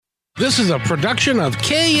This is a production of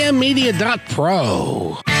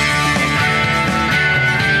KMmedia.pro.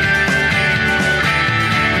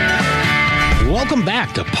 Welcome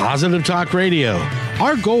back to Positive Talk Radio.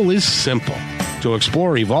 Our goal is simple: to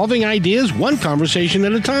explore evolving ideas one conversation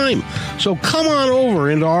at a time. So come on over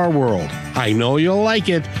into our world. I know you'll like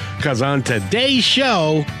it, because on today's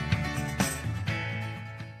show,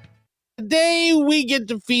 today we get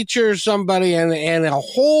to feature somebody and a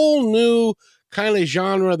whole new kind of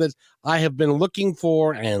genre that I have been looking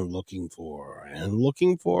for for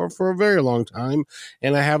a very long time,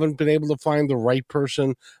 and I haven't been able to find the right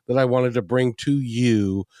person that I wanted to bring to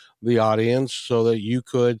you, the audience, so that you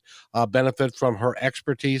could benefit from her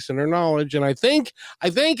expertise and her knowledge. And I think I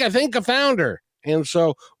found her. And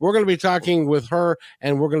so we're going to be talking with her,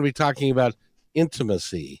 and we're going to be talking about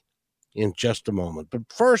intimacy in just a moment.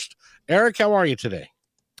 But first, Eric, how are you today?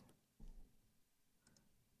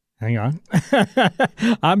 Hang on.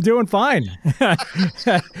 I'm doing fine.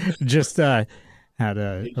 Just had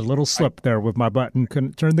a little slip there with my button.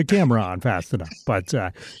 Couldn't turn the camera on fast enough, but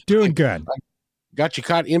doing good. Got you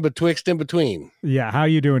caught in between. Yeah. How are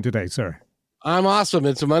you doing today, sir? I'm awesome.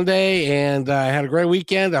 It's a Monday, and I had a great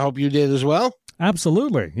weekend. I hope you did as well.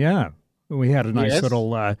 Absolutely. Yeah. We had a nice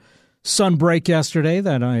little sun break yesterday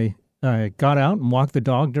that I got out and walked the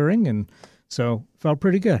dog during, and so felt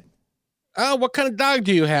pretty good. Oh, what kind of dog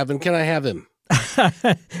do you have, and can I have him?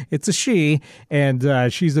 It's a she,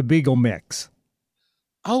 and she's a beagle mix.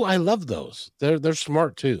 Oh, I love those. They're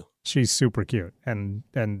smart too. She's super cute and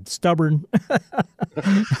stubborn. But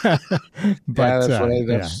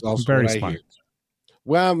that's also very smart.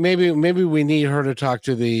 Well, maybe we need her to talk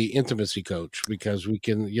to the intimacy coach, because we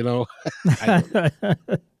can, I don't know.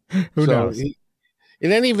 Who knows?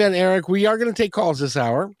 In any event, Eric, we are going to take calls this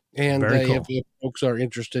hour. And cool. If folks are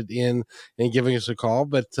interested in giving us a call,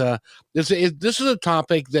 but this is a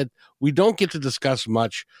topic that we don't get to discuss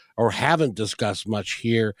much, or haven't discussed much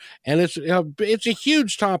here, and it's a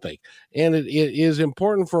huge topic, and it is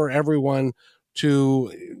important for everyone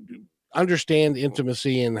to understand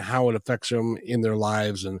intimacy and how it affects them in their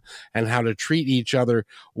lives, and how to treat each other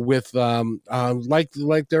with like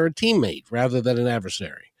they're a teammate rather than an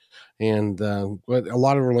adversary. And a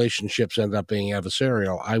lot of relationships end up being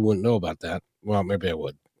adversarial. I wouldn't know about that. Well, maybe I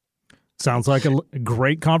would. Sounds like a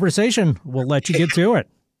great conversation. We'll let you get to it.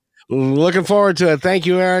 Looking forward to it. Thank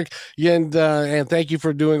you, Eric. And thank you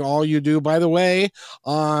for doing all you do. By the way,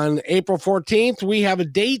 on April 14th, we have a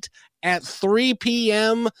date at 3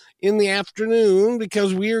 p.m. in the afternoon,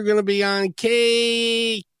 because we are going to be on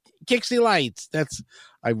Kixie Lights. That's,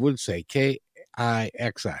 I would say, KIXI,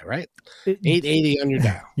 right? 880 on your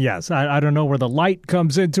dial. Yes. I don't know where the light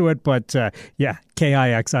comes into it, but yeah,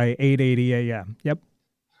 KIXI 880 AM. Yep.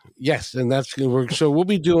 Yes, and that's so we'll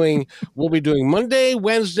be doing Monday,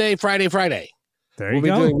 Wednesday, Friday. There you go. We'll be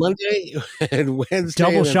doing Monday and Wednesday.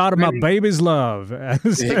 Double shot of my baby's love,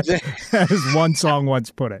 as one song once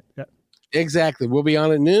put it. Yeah. Exactly. We'll be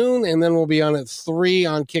on at noon, and then we'll be on at 3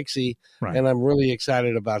 on Kixie. Right. And I'm really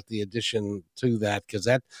excited about the addition to that, because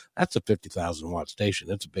that's a 50,000 watt station.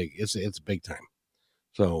 It's a big time.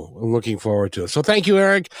 So I'm looking forward to it. So thank you,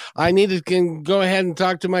 Eric. I can go ahead and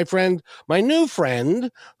talk to my new friend,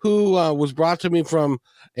 who was brought to me from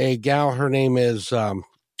a gal. Her name is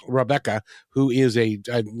Rebecca, who is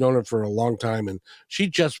I've known her for a long time, and she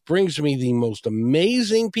just brings me the most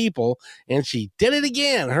amazing people, and she did it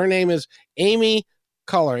again. Her name is Amy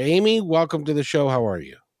Culler. Amy, welcome to the show. How are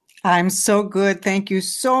you? I'm so good. Thank you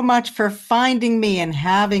so much for finding me and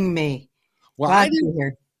having me. Well, Glad to be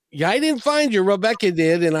here. Yeah, I didn't find you. Rebecca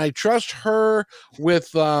did, and I trust her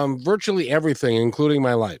with virtually everything, including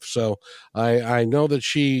my life. So I know that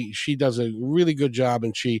she does a really good job,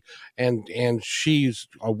 and she's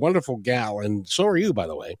a wonderful gal, and so are you, by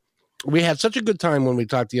the way. We had such a good time when we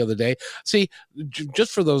talked the other day. See,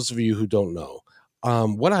 just for those of you who don't know,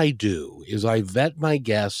 what I do is I vet my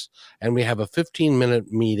guests, and we have a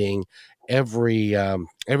 15-minute meeting every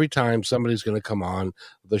time somebody's going to come on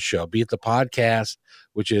the show, be it the podcast,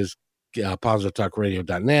 which is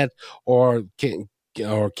positivetalkradio.net, or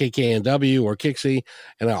KKNW or Kixie,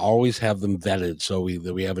 and I always have them vetted so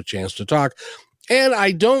we have a chance to talk. And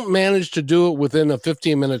I don't manage to do it within a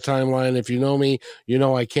 15-minute timeline. If you know me, you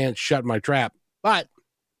know I can't shut my trap. But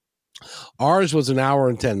ours was an hour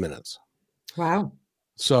and 10 minutes. Wow.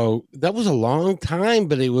 So that was a long time,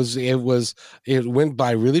 but it went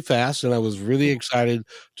by really fast, and I was really excited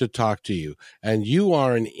to talk to you. And you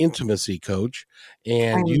are an intimacy coach,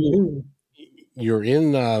 and you're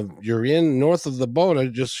in north of the border,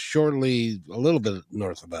 just shortly a little bit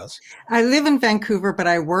north of us. I live in Vancouver, but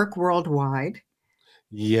I work worldwide.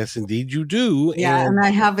 Yes, indeed you do. Yeah, and I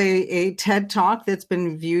have a TED Talk that's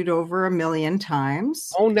been viewed over 1 million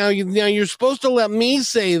times. Oh, now you're supposed to let me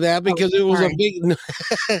say that because it was a big.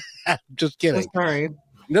 Just kidding. Sorry.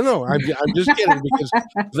 No, I'm just kidding because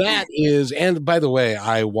that is. And by the way,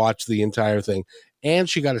 I watched the entire thing, and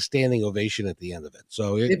she got a standing ovation at the end of it.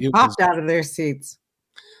 So it popped out of their seats.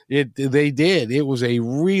 They did. It was a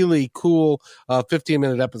really cool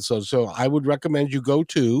 15-minute episode. So I would recommend you go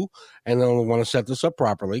to, and I want to set this up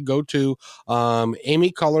properly, go to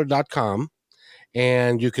amyculler.com,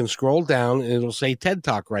 and you can scroll down and it'll say TED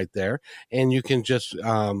Talk right there. And you can just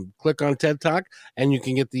click on TED Talk and you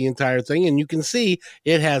can get the entire thing. And you can see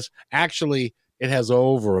it has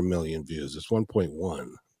over 1 million views. It's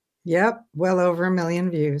 1.1. Yep. Well over 1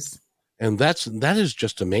 million views. And that is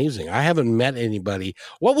just amazing. I haven't met anybody.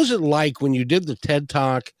 What was it like when you did the TED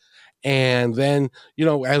Talk? And then,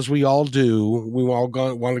 as we all do, we all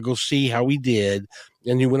want to go see how we did.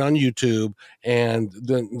 And you went on YouTube and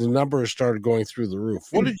the numbers started going through the roof.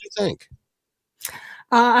 What did you think?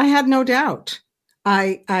 I had no doubt.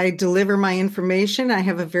 I deliver my information. I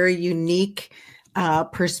have a very unique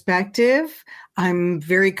perspective. I'm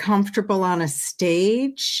very comfortable on a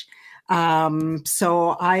stage.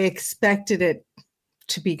 So I expected it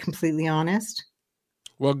to be completely honest.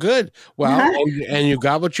 Well, good. Well, and you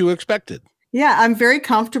got what you expected. Yeah, I'm very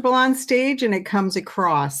comfortable on stage and it comes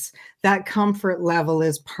across. That comfort level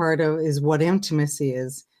is what intimacy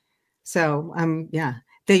is. So,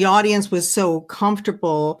 the audience was so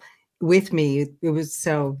comfortable with me.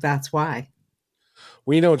 That's why.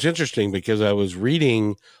 Well, it's interesting because I was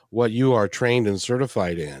reading what you are trained and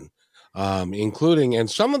certified in. Including,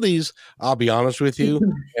 and some of these, I'll be honest with you,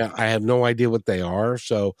 I have no idea what they are.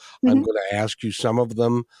 So I'm going to ask you some of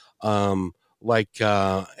them, like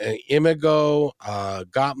Imago,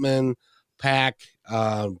 Gottman, PAC,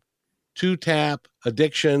 two-tap,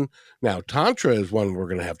 addiction. Now, Tantra is one we're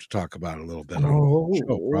going to have to talk about a little bit on the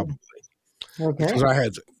show, probably. Okay. Because I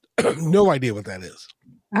had no idea what that is.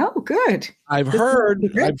 Oh, good. I've heard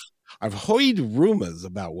rumors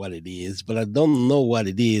about what it is, but I don't know what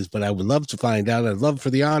it is, but I would love to find out. I'd love for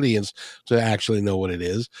the audience to actually know what it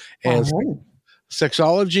is. And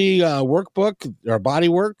sexology workbook or body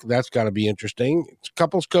work, that's got to be interesting. It's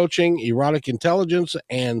couples coaching, erotic intelligence,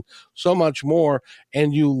 and so much more.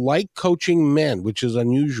 And you like coaching men, which is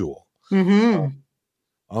unusual.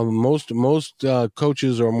 Most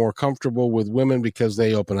coaches are more comfortable with women because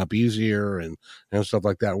they open up easier and stuff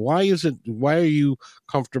like that. Why are you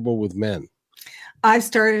comfortable with men? I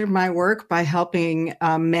started my work by helping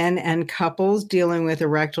men and couples dealing with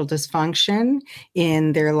erectile dysfunction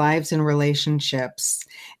in their lives and relationships.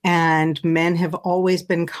 And men have always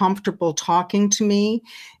been comfortable talking to me.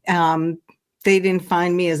 They didn't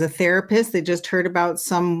find me as a therapist. They just heard about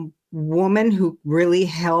some woman who really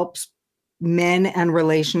helps men and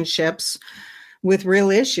relationships with real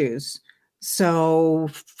issues. So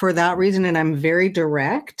for that reason, and I'm very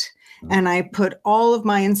direct, and I put all of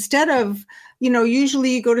instead of,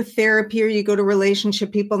 usually you go to therapy or you go to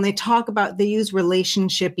relationship people and they use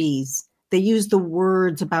relationshipese. They use the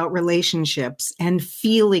words about relationships and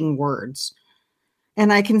feeling words.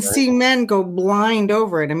 And I can see men go blind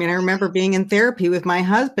over it. I mean, I remember being in therapy with my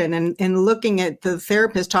husband and looking at the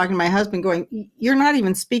therapist talking to my husband going, you're not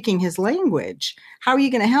even speaking his language. How are you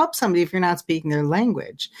going to help somebody if you're not speaking their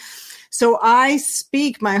language? So I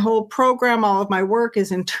speak, my whole program, all of my work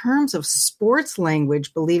is in terms of sports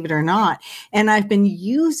language, believe it or not. And I've been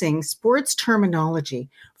using sports terminology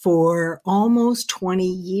for almost 20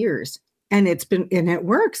 years. And it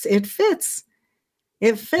works. It fits.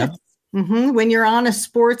 It fits. Yeah. When you're on a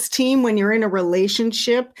sports team, when you're in a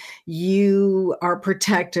relationship, you are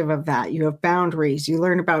protective of that. You have boundaries. You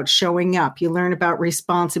learn about showing up. You learn about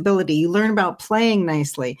responsibility. You learn about playing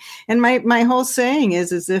nicely. And my whole saying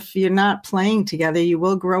is if you're not playing together, you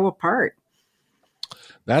will grow apart.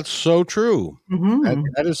 That's so true.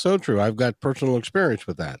 That is so true. I've got personal experience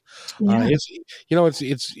with that. Yeah.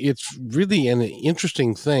 It's really an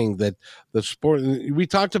interesting thing that the sport. We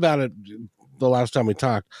talked about it the last time we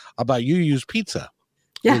talked about. You use pizza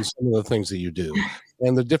in some of the things that you do,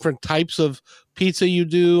 and the different types of pizza you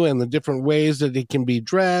do, and the different ways that it can be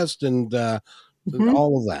dressed, and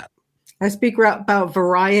all of that. I speak about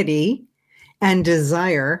variety and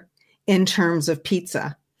desire in terms of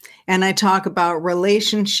pizza. And I talk about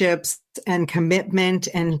relationships and commitment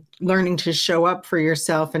and learning to show up for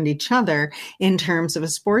yourself and each other in terms of a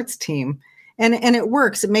sports team. And it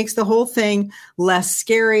works. It makes the whole thing less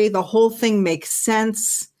scary. The whole thing makes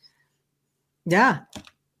sense. Yeah.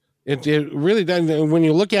 It really does. When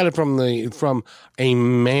you look at it from a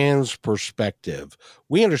man's perspective,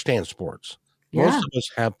 we understand sports. Most Yeah. of us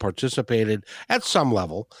have participated at some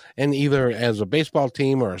level, and either as a baseball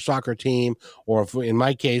team or a soccer team, or if, in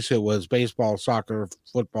my case, it was baseball, soccer,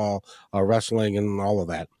 football, wrestling, and all of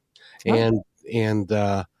that. Oh. And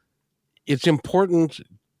it's important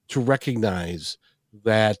to recognize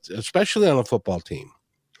that, especially on a football team,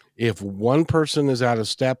 if one person is out of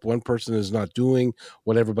step, one person is not doing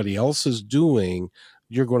what everybody else is doing,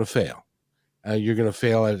 you're going to fail. You're going to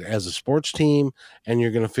fail as a sports team, and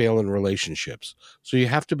you're going to fail in relationships. So you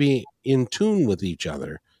have to be in tune with each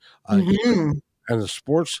other. Mm-hmm. And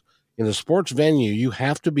in a sports venue, you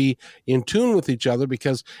have to be in tune with each other,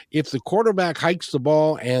 because if the quarterback hikes the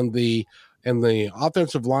ball and the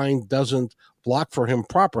offensive line doesn't block for him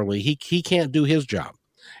properly, he can't do his job.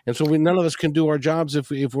 And so none of us can do our jobs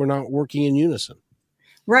if we're not working in unison.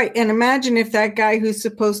 Right. And imagine if that guy who's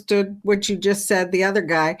supposed to, what you just said, the other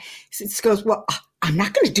guy goes, well, I'm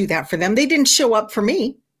not going to do that for them. They didn't show up for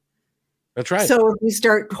me. That's right. So if we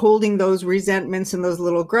start holding those resentments and those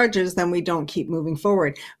little grudges, then we don't keep moving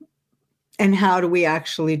forward. And how do we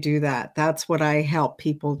actually do that? That's what I help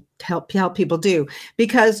people do.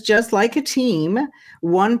 Because just like a team,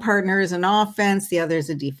 one partner is an offense, the other is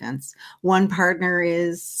a defense. One partner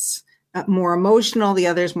is more emotional, the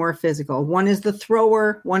other is more physical. One is the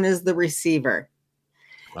thrower, one is the receiver.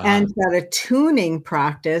 Wow. And that attuning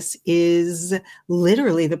practice is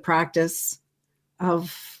literally the practice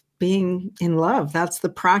of being in love. That's the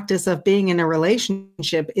practice of being in a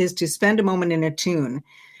relationship, is to spend a moment in attune.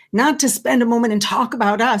 Not to spend a moment and talk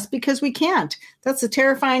about us, because we can't. That's a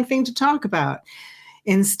terrifying thing to talk about.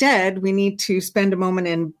 Instead, we need to spend a moment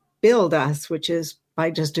and build us, which is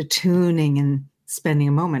by just attuning and spending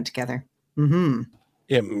a moment together. Mm-hmm.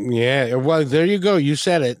 Yeah. Well, there you go. You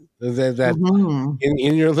said it. That mm-hmm.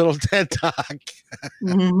 in your little TED Talk.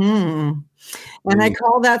 Mm-hmm. And I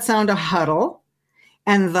call that sound a huddle.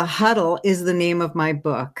 And the huddle is the name of my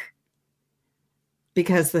book,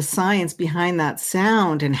 because the science behind that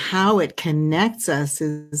sound and how it connects us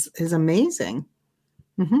is amazing.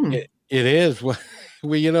 Mm-hmm. It is.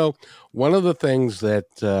 Well, one of the things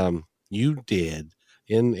that you did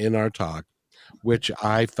in our talk, which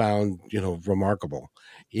I found, remarkable,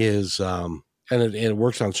 is, and it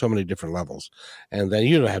works on so many different levels, and then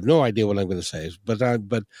you have no idea what I'm going to say,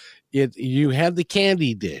 but you had the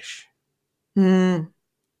candy dish, and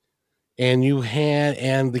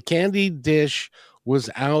the candy dish was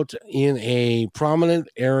out in a prominent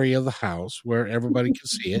area of the house where everybody could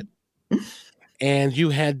see it, and you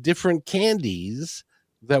had different candies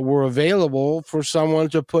that were available for someone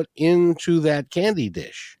to put into that candy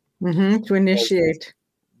dish. Mm-hmm, to initiate.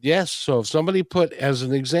 Yes. So if somebody put, as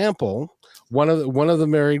an example, one of the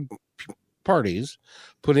married parties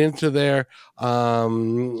put into their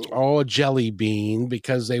a jelly bean,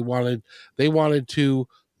 because they wanted to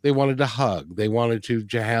hug. They wanted to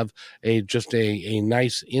have a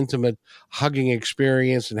nice intimate hugging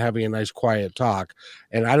experience and having a nice quiet talk.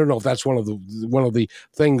 And I don't know if that's one of the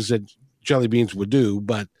things that jelly beans would do,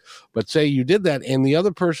 but say you did that, and the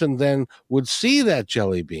other person then would see that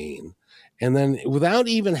jelly bean, and then without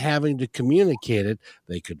even having to communicate it,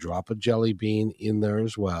 they could drop a jelly bean in there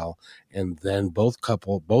as well. And then both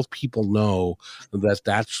people know that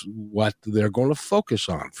that's what they're going to focus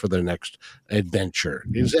on for their next adventure.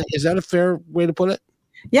 Is that a fair way to put it?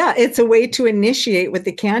 Yeah, it's a way to initiate with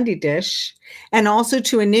the candy dish, and also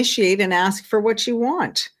to initiate and ask for what you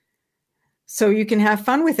want, so you can have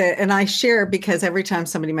fun with it. And I share, because every time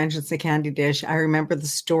somebody mentions the candy dish, I remember the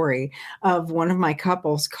story of one of my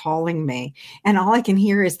couples calling me, and all I can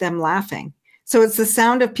hear is them laughing. So it's the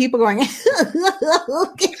sound of people going,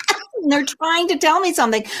 they're trying to tell me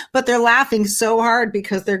something, but they're laughing so hard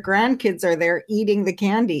because their grandkids are there eating the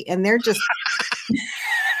candy, and they're just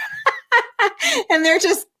and they're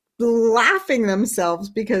just laughing themselves,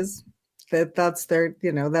 because that's their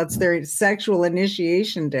sexual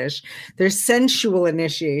initiation dish, their sensual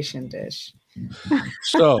initiation dish.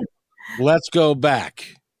 So let's go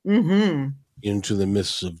back mm-hmm. into the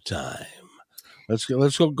mists of time.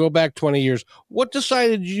 Let's go back 20 years. What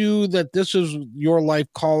decided you that this is your life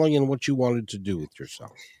calling and what you wanted to do with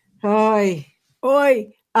yourself? My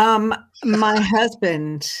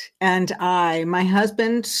husband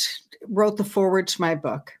wrote the foreword to my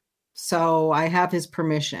book, so I have his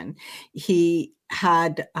permission. He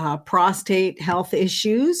had prostate health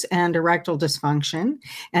issues and erectile dysfunction,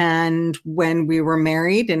 and when we were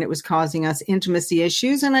married, and it was causing us intimacy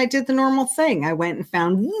issues, and I did the normal thing. I went and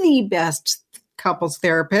found the best couples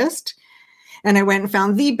therapist, and I went and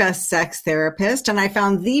found the best sex therapist, and I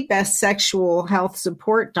found the best sexual health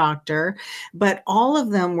support doctor, but all of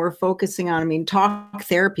them were focusing on, talk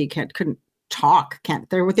therapy couldn't talk.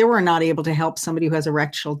 They were not able to help somebody who has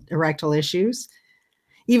erectile issues.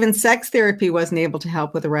 Even sex therapy wasn't able to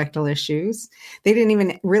help with erectile issues. They didn't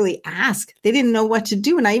even really ask. They didn't know what to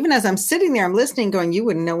do. And even as I'm sitting there, I'm listening going, you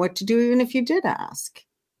wouldn't know what to do even if you did ask.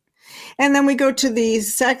 And then we go to the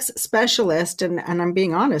sex specialist. And I'm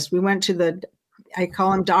being honest, we went to I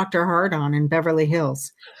call him Dr. Hardon in Beverly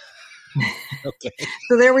Hills. Okay.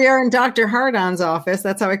 So there we are in Dr. Hardon's office.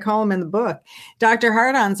 That's how I call him in the book. Dr.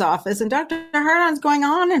 Hardon's office. And Dr. Hardon's going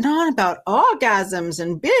on and on about orgasms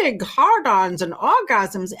and big hard-ons and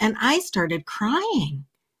orgasms. And I started crying.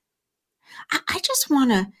 I just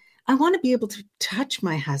I want to be able to touch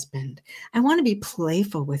my husband. I want to be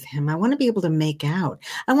playful with him. I want to be able to make out.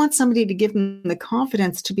 I want somebody to give him the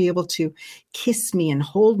confidence to be able to kiss me and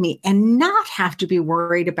hold me and not have to be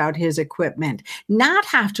worried about his equipment, not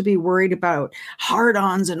have to be worried about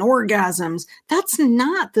hard-ons and orgasms. That's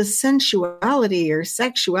not the sensuality or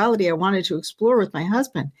sexuality I wanted to explore with my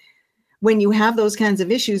husband. When you have those kinds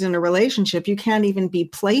of issues in a relationship, you can't even be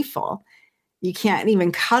playful. You can't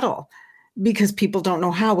even cuddle. Because people don't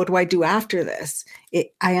know what do I do after this?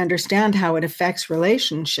 I understand how it affects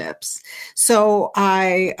relationships. So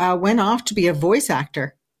I went off to be a voice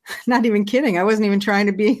actor. Not even kidding. I wasn't even trying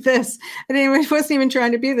to be this. I wasn't even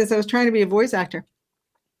trying to be this. I was trying to be a voice actor.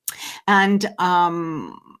 And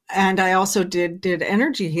I also did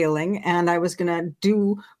energy healing, and I was going to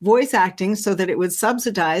do voice acting so that it would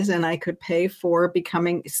subsidize and I could pay for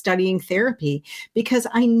studying therapy, because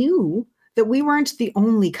I knew that we weren't the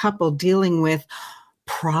only couple dealing with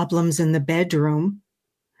problems in the bedroom,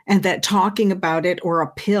 and that talking about it or a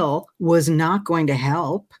pill was not going to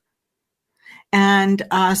help. And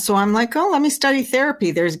so I'm like, let me study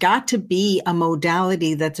therapy. There's got to be a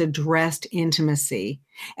modality that's addressed intimacy.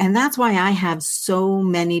 And that's why I have so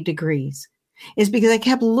many degrees, is because I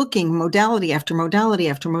kept looking modality after modality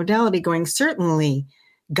after modality going, certainly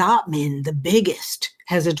Gottman, the biggest,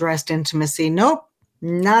 has addressed intimacy. Nope,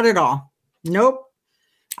 not at all. Nope.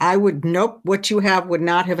 What you have would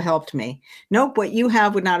not have helped me. Nope. What you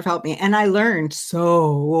have would not have helped me. And I learned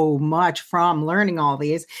so much from learning all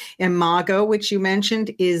these. Imago, which you mentioned,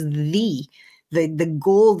 is the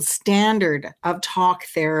gold standard of talk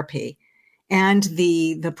therapy. And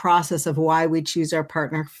the process of why we choose our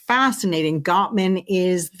partner. Fascinating. Gottman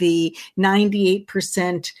is the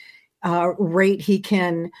 98% rate he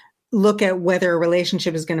can look at whether a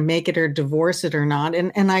relationship is going to make it or divorce it or not.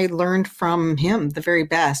 And I learned from him the very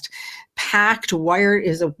best. Pact, Wired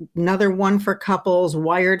is another one for couples,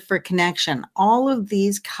 Wired for Connection. All of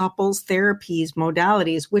these couples therapies,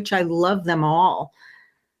 modalities, which I love them all,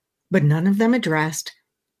 but none of them addressed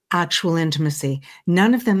actual intimacy.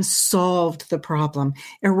 None of them solved the problem.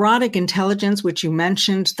 Erotic Intelligence, which you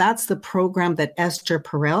mentioned, that's the program that Esther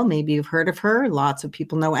Perel, maybe you've heard of her. Lots of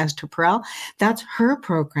people know Esther Perel. That's her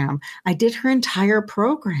program. I did her entire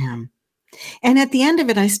program. And at the end of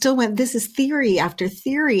it, I still went, this is theory after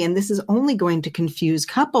theory, and this is only going to confuse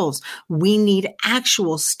couples. We need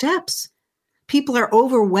actual steps. People are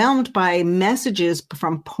overwhelmed by messages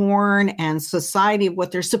from porn and society of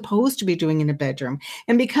what they're supposed to be doing in a bedroom.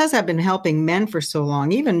 And because I've been helping men for so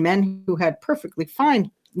long, even men who had perfectly fine,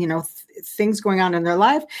 things going on in their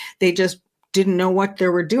life, they just didn't know what they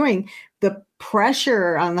were doing. The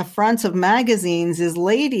pressure on the fronts of magazines is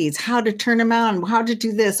ladies, how to turn them on, how to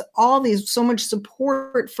do this, all these, so much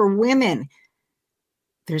support for women.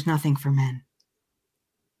 There's nothing for men.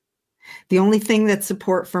 The only thing that's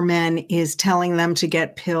support for men is telling them to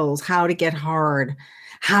get pills, how to get hard,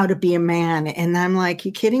 how to be a man. And I'm like,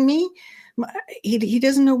 you kidding me? He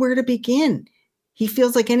doesn't know where to begin. He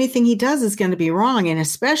feels like anything he does is going to be wrong, and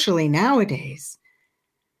especially nowadays.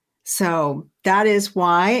 So that is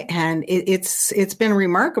why, and it's been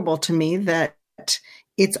remarkable to me that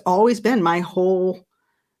it's always been my whole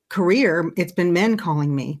career. It's been men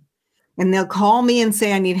calling me. And they'll call me and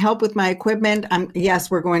say, I need help with my equipment.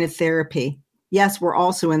 Yes, we're going to therapy. Yes, we're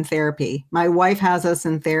also in therapy. My wife has us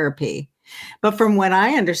in therapy. But from what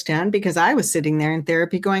I understand, because I was sitting there in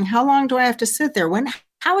therapy going, how long do I have to sit there?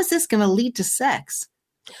 How is this going to lead to sex?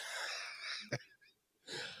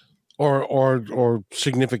 Or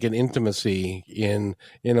significant intimacy in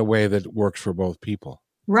a way that works for both people.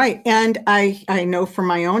 Right. And I know from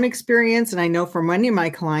my own experience, and I know from many of my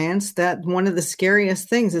clients, that one of the scariest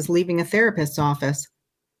things is leaving a therapist's office.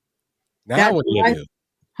 Now what do you do?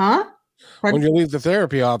 Huh? When you leave the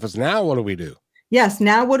therapy office, now what do we do? Yes.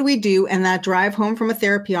 Now what do we do? And that drive home from a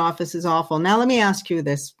therapy office is awful. Now let me ask you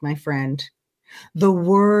this, my friend. The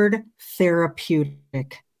word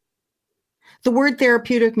therapeutic. The word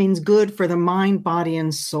therapeutic means good for the mind, body,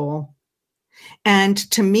 and soul. And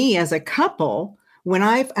to me, as a couple,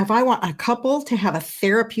 If I want a couple to have a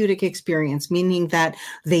therapeutic experience, meaning that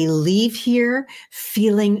they leave here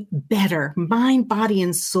feeling better, mind, body,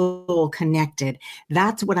 and soul connected,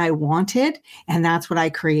 that's what I wanted. And that's what I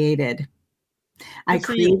created.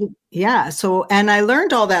 Yeah. So, and I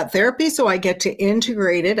learned all that therapy. So I get to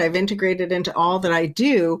integrate it. I've integrated into all that I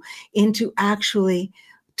do into actually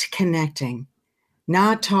connecting,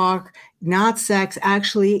 not talk, not sex,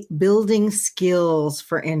 actually building skills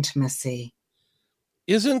for intimacy.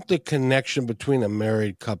 Isn't the connection between a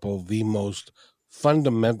married couple the most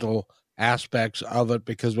fundamental aspects of it?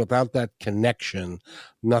 Because without that connection,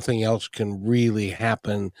 nothing else can really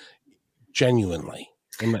happen genuinely.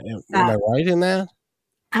 Am I right in that?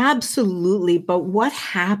 Absolutely. But what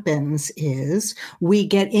happens is we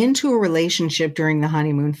get into a relationship during the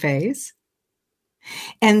honeymoon phase.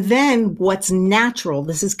 And then what's natural,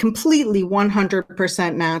 this is completely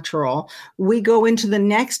 100% natural. We go into the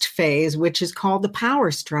next phase, which is called the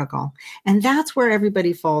power struggle. And that's where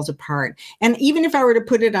everybody falls apart. And even if I were to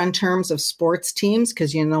put it on terms of sports teams,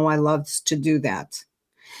 because you know I love to do that.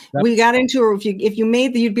 We got into it. If you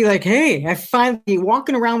made you'd be like, hey, I find you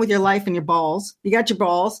walking around with your life and your balls. You got your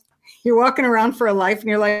balls. You're walking around for a life and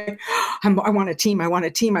you're like, I want a team. I want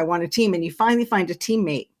a team. I want a team. And you finally find a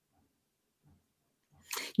teammate.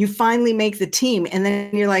 You finally make the team. And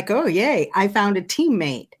then you're like, oh, yay, I found a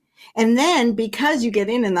teammate. And then because you get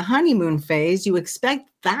in the honeymoon phase, you expect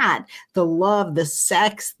that the love, the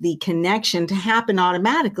sex, the connection to happen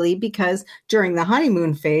automatically because during the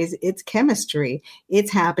honeymoon phase, it's chemistry.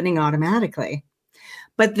 It's happening automatically.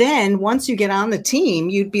 But then once you get on the team,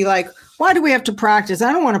 you'd be like, why do we have to practice?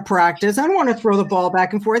 I don't want to practice. I don't want to throw the ball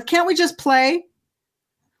back and forth. Can't we just play?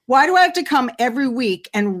 Why do I have to come every week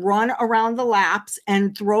and run around the laps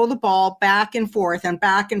and throw the ball back and forth and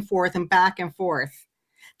back and forth and back and forth?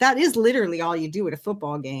 That is literally all you do at a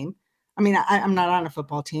football game. I mean, I'm not on a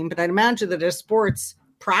football team, but I'd imagine that a sports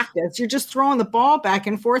practice, you're just throwing the ball back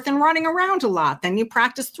and forth and running around a lot. Then you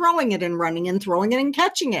practice throwing it and running and throwing it and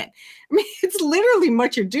catching it. I mean, it's literally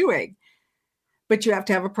what you're doing. But you have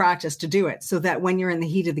to have a practice to do it so that when you're in the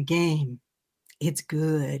heat of the game, it's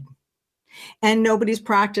good. And nobody's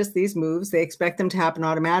practiced these moves. They expect them to happen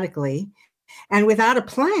automatically. And without a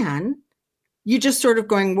plan, you just sort of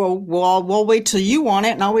going, well, we'll wait till you want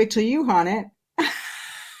it and I'll wait till you want it.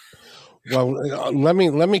 Well, let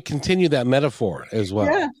me continue that metaphor as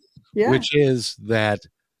well, which is that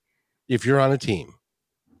if you're on a team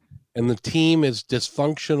and the team is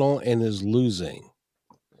dysfunctional and is losing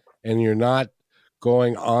and you're not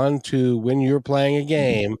going on to when you're playing a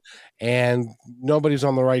game and nobody's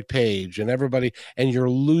on the right page and you're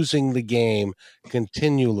losing the game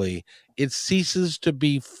continually, it ceases to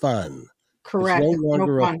be fun. Correct. It's no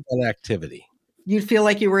longer a fun activity. You'd feel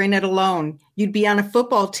like you were in it alone. You'd be on a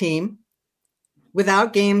football team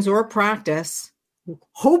without games or practice,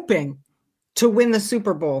 hoping to win the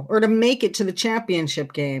Super Bowl or to make it to the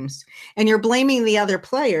championship games. And you're blaming the other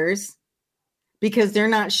players because they're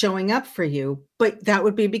not showing up for you. But that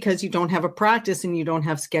would be because you don't have a practice and you don't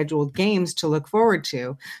have scheduled games to look forward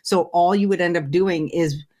to. So all you would end up doing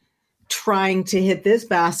is trying to hit this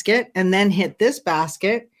basket and then hit this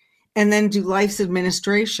basket and then do life's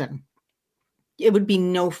administration. It would be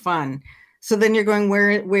no fun. So then you're going,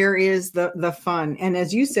 where is the fun? And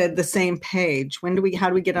as you said, the same page. How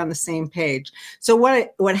do we get on the same page? So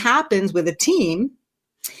what happens with a team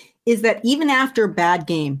is that even after a bad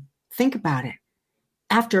game, think about it.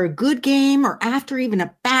 After a good game or after even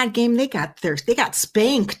a bad game, they got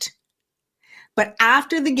spanked. But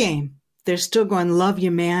after the game, they're still going, love you,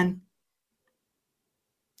 man.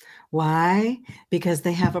 Why? Because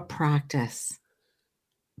they have a practice.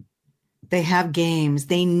 They have games.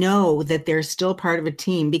 They know that they're still part of a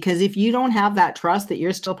team. Because if you don't have that trust that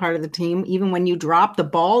you're still part of the team, even when you drop the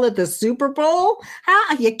ball at the Super Bowl,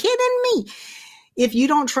 are you kidding me? If you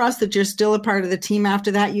don't trust that you're still a part of the team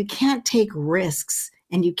after that, you can't take risks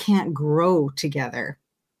and you can't grow together.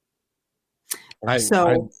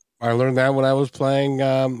 I learned that when I was playing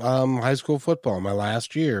high school football. My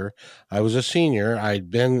last year, I was a senior.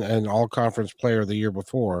 I'd been an all-conference player the year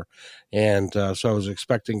before, and so I was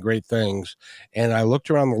expecting great things. And I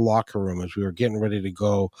looked around the locker room as we were getting ready to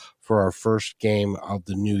go for our first game of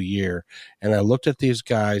the new year, and I looked at these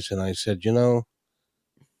guys, and I said, you know,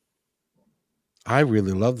 I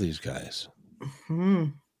really love these guys. Mm-hmm.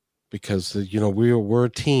 Because we're a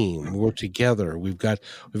team, we're together. We've got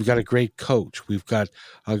a great coach. We've got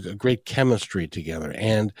a great chemistry together.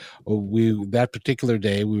 And that particular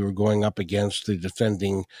day we were going up against the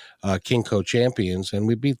defending KingCo champions, and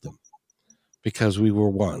we beat them because we were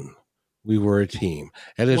one. We were a team,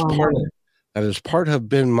 and as part of that is part of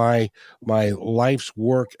been my life's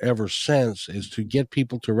work ever since, is to get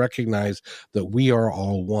people to recognize that we are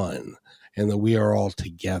all one and that we are all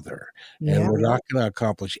together. Yeah. And we're not going to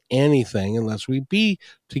accomplish anything unless we be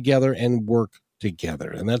together and work together.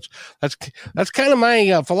 And that's kind of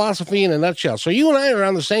my philosophy in a nutshell. So you and I are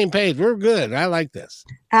on the same page. We're good. I like this.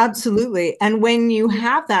 Absolutely. And when you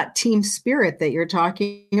have that team spirit that you're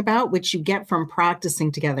talking about, which you get from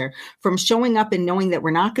practicing together, from showing up and knowing that we're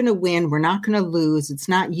not going to win, we're not going to lose, it's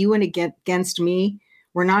not you and against me,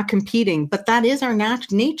 we're not competing, but that is our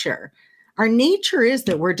nature. Our nature is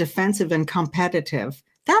that we're defensive and competitive.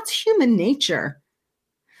 That's human nature.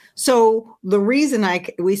 So the reason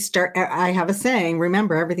I have a saying,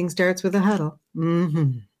 remember, everything starts with a huddle.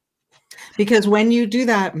 Mm-hmm. Because when you do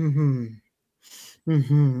that,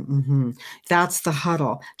 that's the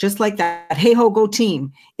huddle. Just like that, hey ho, go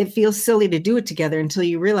team. It feels silly to do it together until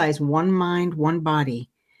you realize one mind, one body,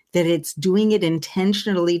 that it's doing it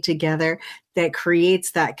intentionally together that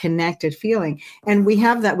creates that connected feeling. And we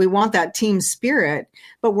have that, we want that team spirit,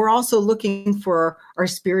 but we're also looking for our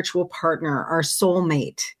spiritual partner, our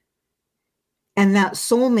soulmate. And that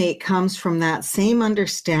soulmate comes from that same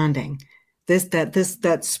understanding,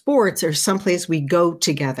 that sports are someplace we go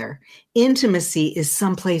together. Intimacy is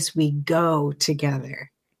someplace we go together.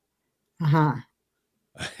 Does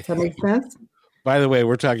that make sense? By the way,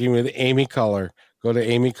 we're talking with Amy Culler. Go to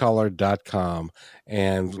amyculler.com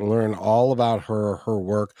and learn all about her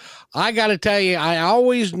work. I got to tell you, I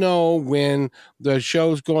always know when the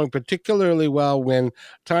show's going particularly well when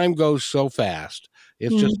time goes so fast.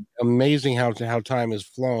 It's just amazing how time has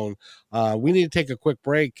flown. We need to take a quick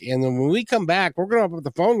break. And then when we come back, we're going to open up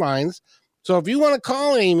the phone lines. So if you want to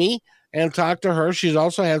call Amy and talk to her, she's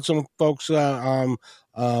also had some folks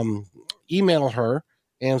email her.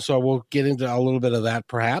 And so we'll get into a little bit of that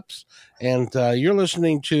perhaps. And you're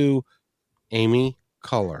listening to Amy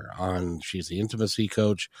Culler she's the intimacy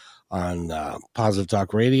coach on Positive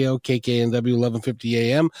Talk Radio, KKNW 1150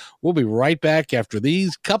 AM. We'll be right back after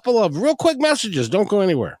these couple of real quick messages. Don't go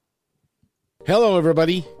anywhere. Hello,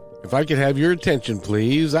 everybody. If I could have your attention,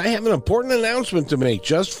 please. I have an important announcement to make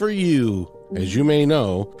just for you. As you may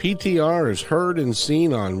know, PTR is heard and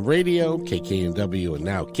seen on radio, KKNW, and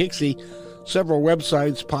now Kixie, several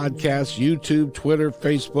websites, podcasts, YouTube, Twitter,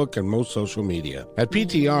 Facebook, and most social media. At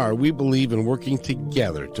PTR, we believe in working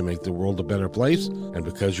together to make the world a better place, and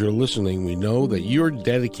because you're listening, we know that you're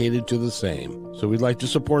dedicated to the same. So we'd like to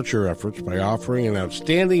support your efforts by offering an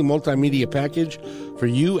outstanding multimedia package for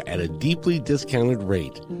you at a deeply discounted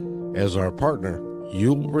rate. As our partner,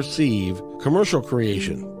 you'll receive commercial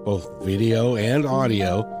creation, both video and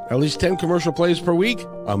audio, at least 10 commercial plays per week,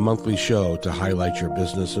 a monthly show to highlight your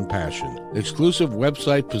business and passion, exclusive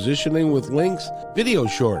website positioning with links, video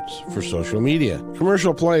shorts for social media,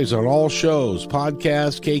 commercial plays on all shows,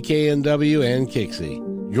 podcasts, KKNW, and Kixie.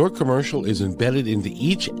 Your commercial is embedded into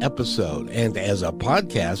each episode and as a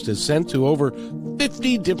podcast is sent to over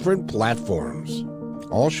 50 different platforms.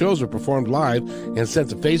 All shows are performed live and sent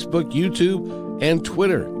to Facebook, YouTube, and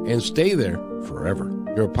Twitter and stay there forever.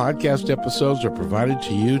 Your podcast episodes are provided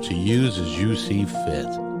to you to use as you see fit.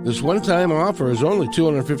 This one-time offer is only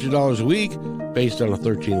 $250 a week based on a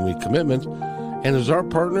 13-week commitment. And as our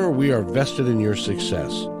partner, we are vested in your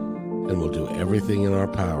success and will do everything in our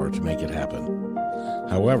power to make it happen.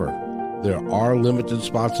 However, there are limited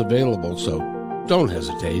spots available, so don't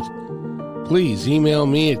hesitate. Please email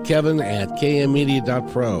me at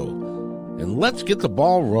kevin@kmmedia.pro and let's get the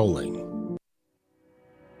ball rolling.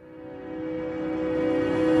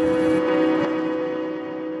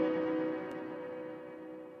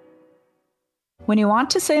 When you want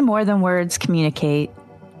to say more than words communicate,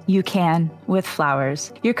 you can with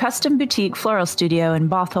flowers. Your custom boutique floral studio in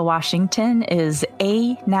Bothell, Washington is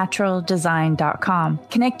anaturaldesign.com,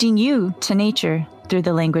 connecting you to nature through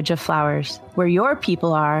the language of flowers. Where your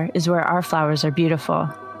people are is where our flowers are beautiful.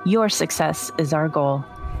 Your success is our goal.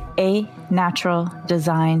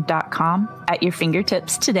 anaturaldesign.com at your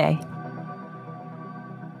fingertips today.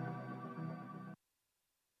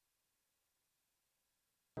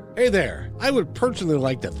 Hey there, I would personally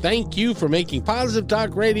like to thank you for making Positive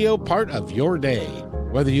Talk Radio part of your day.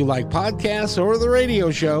 Whether you like podcasts or the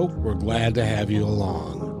radio show, we're glad to have you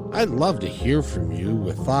along. I'd love to hear from you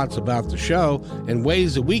with thoughts about the show and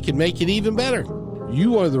ways that we can make it even better.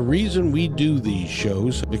 You are the reason we do these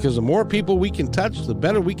shows, because the more people we can touch, the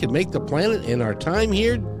better we can make the planet and our time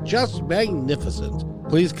here just magnificent.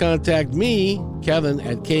 Please contact me, Kevin,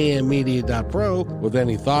 at kmmedia.pro with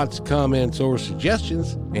any thoughts, comments, or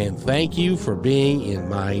suggestions, and thank you for being in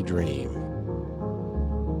my dream.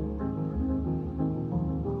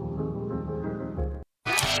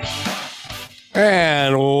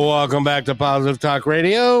 And welcome back to Positive Talk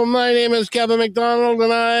Radio. My name is Kevin McDonald,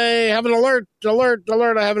 and I have an alert.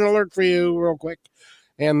 I have an alert for you real quick.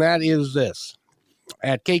 And that is this.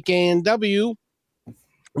 At KKNW,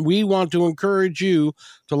 we want to encourage you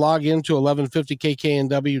to log into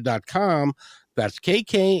 1150kknw.com. That's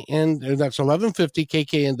that's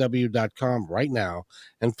 1150kknw.com right now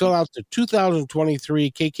and fill out the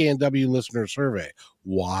 2023 KKNW listener survey.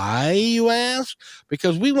 Why, you ask?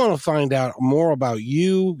 Because we want to find out more about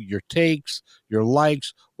you, your takes, your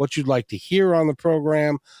likes, what you'd like to hear on the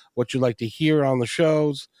program, what you'd like to hear on the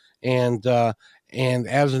shows, and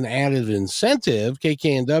as an added incentive,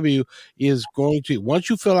 KKNW is going to, once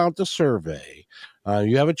you fill out the survey,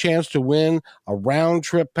 you have a chance to win a round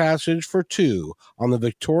trip passage for two on the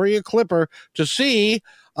Victoria Clipper to see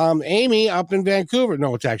Amy up in Vancouver.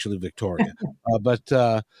 No, it's actually Victoria. But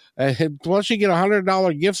once you get a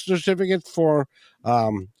 $100 gift certificate for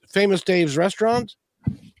Famous Dave's Restaurant,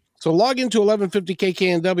 so log into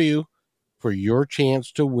 1150kknw for your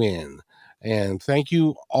chance to win. And thank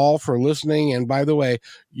you all for listening. And by the way,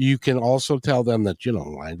 you can also tell them that, I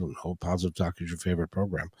don't know, Positive Talk is your favorite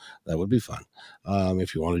program. That would be fun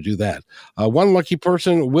if you want to do that. One lucky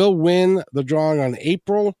person will win the drawing on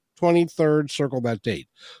April 23rd. Circle that date.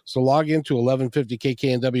 So log into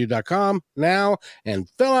 1150kknw.com now and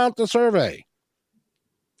fill out the survey.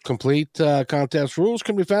 Complete contest rules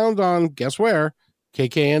can be found on, guess where?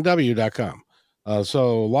 kknw.com.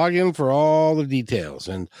 So log in for all the details,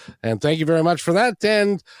 and thank you very much for that.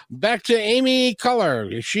 And back to Amy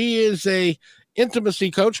Culler. She is a intimacy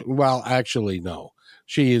coach. Well, actually, no,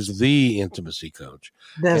 she is the intimacy coach.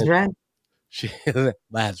 That's right.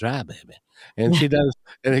 That's right, baby. And she does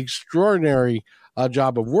an extraordinary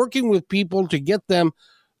job of working with people to get them.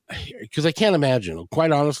 Because I can't imagine,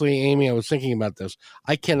 quite honestly, Amy, I was thinking about this.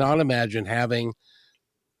 I cannot imagine having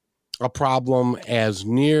a problem as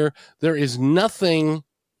near. There is nothing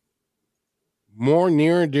more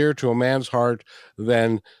near and dear to a man's heart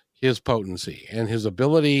than his potency and his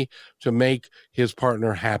ability to make his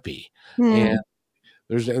partner happy. And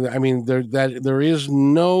there is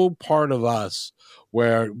no part of us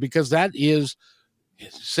where, because that is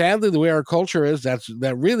sadly the way our culture is,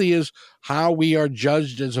 that really is how we are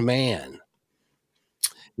judged as a man,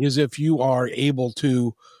 is if you are able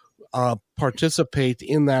to participate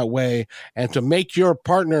in that way and to make your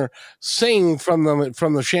partner sing from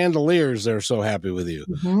the chandeliers. They're so happy with you.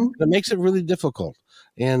 That makes it really difficult.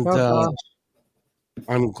 And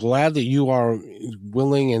I'm glad that you are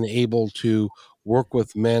willing and able to work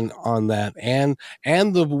with men on that, and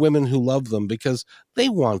the women who love them, because they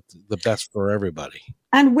want the best for everybody.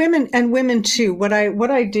 And women too. What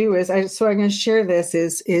I do is I'm going to share this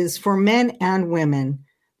is for men and women.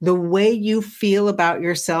 The way you feel about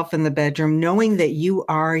yourself in the bedroom, knowing that you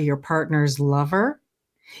are your partner's lover,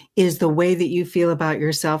 is the way that you feel about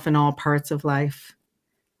yourself in all parts of life.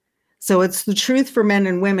 So it's the truth for men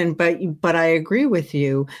and women, but I agree with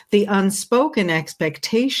you. The unspoken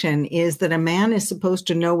expectation is that a man is supposed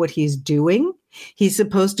to know what he's doing. He's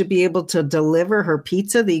supposed to be able to deliver her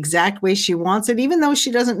pizza the exact way she wants it, even though she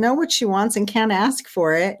doesn't know what she wants and can't ask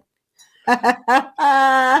for it.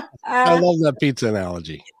 I love that pizza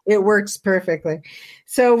analogy. It works perfectly.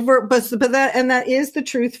 So, but that is the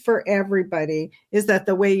truth for everybody, is that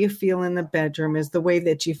the way you feel in the bedroom is the way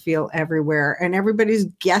that you feel everywhere, and everybody's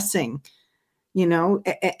guessing,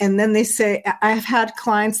 and then they say, I've had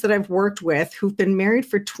clients that I've worked with who've been married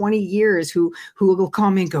for 20 years who will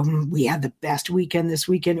call me and go, we had the best weekend this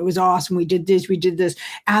weekend. It was awesome. We did this.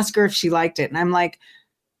 Ask her if she liked it. And I'm like,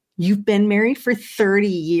 you've been married for 30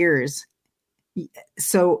 years.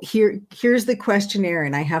 So here's the questionnaire,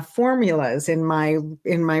 and I have formulas in my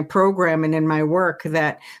program and in my work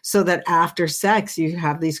so that after sex you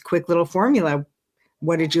have these quick little formula.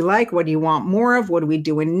 What did you like? What do you want more of? What are we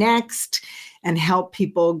doing next? And help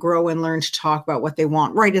people grow and learn to talk about what they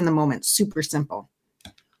want right in the moment. Super simple.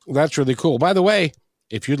 That's really cool. By the way,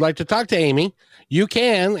 if you'd like to talk to Amy, you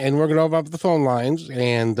can, and we're going to open up the phone lines,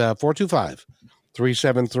 and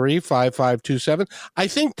 425-373-5527. I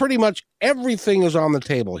think pretty much everything is on the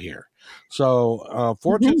table here. So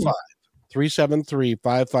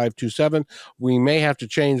 425-373-5527. We may have to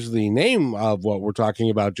change the name of what we're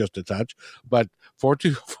talking about just a touch, but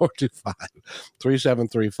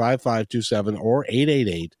 425-373-5527 or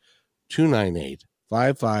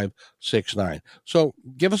 888-298-5569. So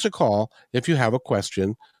give us a call if you have a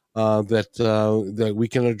question that we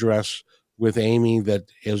can address with Amy. That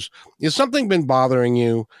is something been bothering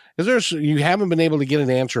you? You haven't been able to get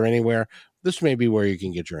an answer anywhere? This may be where you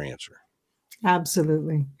can get your answer.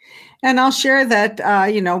 Absolutely. And I'll share that,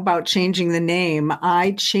 about changing the name.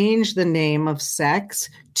 I changed the name of sex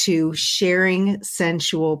to sharing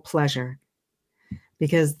sensual pleasure,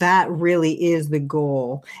 because that really is the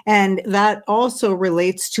goal. And that also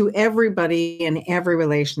relates to everybody in every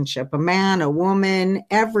relationship, a man, a woman,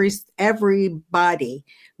 everybody.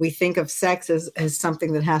 We think of sex as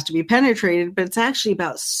something that has to be penetrated, but it's actually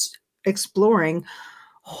about exploring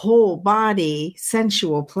whole body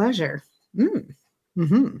sensual pleasure.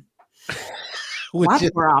 Mm-hmm. Lots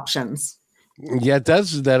more options. Yeah, it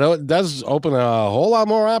does. That does open a whole lot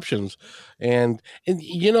more options, and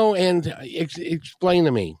explain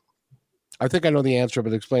to me. I think I know the answer,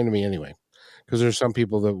 but explain to me anyway, because there's some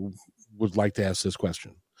people that would like to ask this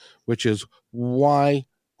question, which is, why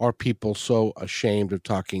are people so ashamed of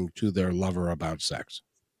talking to their lover about sex?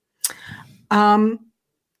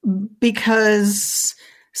 Because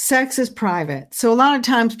sex is private. So a lot of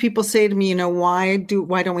times people say to me, why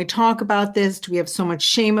don't we talk about this? Do we have so much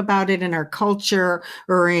shame about it in our culture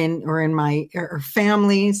or in our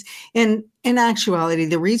families? And in actuality,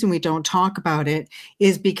 the reason we don't talk about it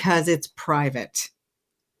is because it's private.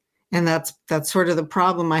 And that's sort of the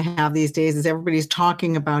problem I have these days, is everybody's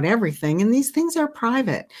talking about everything, and these things are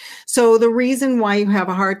private. So the reason why you have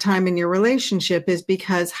a hard time in your relationship is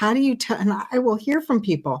because how do you tell? And I will hear from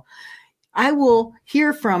people. I will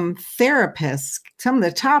hear from therapists. Some of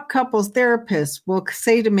the top couples therapists will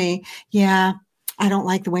say to me, yeah, I don't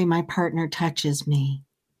like the way my partner touches me.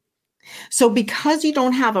 So because you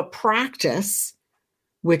don't have a practice,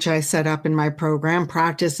 which I set up in my program,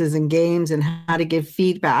 practices and games and how to give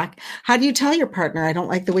feedback, how do you tell your partner, I don't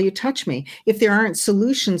like the way you touch me, if there aren't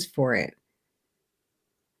solutions for it?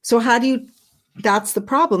 So that's the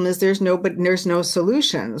problem, is there's no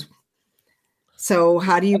solutions. So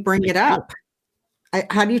how do you bring it up?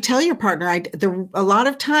 How do you tell your partner? A lot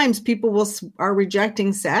of times people are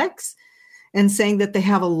rejecting sex and saying that they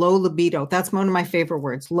have a low libido. That's one of my favorite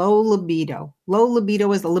words, low libido. Low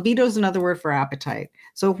libido is another word for appetite.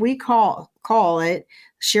 So if we call it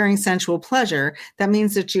sharing sensual pleasure, that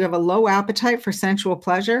means that you have a low appetite for sensual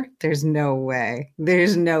pleasure. There's no way.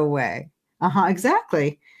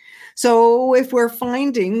 Exactly. So if we're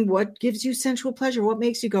finding what gives you sensual pleasure, what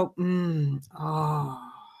makes you go,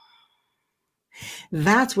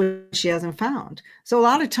 that's what she hasn't found. So a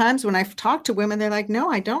lot of times when I've talked to women, they're like, no,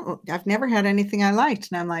 I don't. I've never had anything I liked.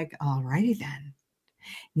 And I'm like, all righty then.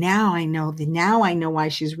 Now I know why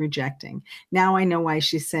she's rejecting. Now I know why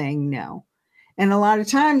she's saying no. And a lot of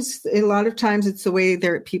times it's the way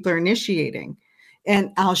people are initiating.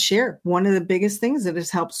 And I'll share, one of the biggest things that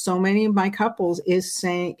has helped so many of my couples is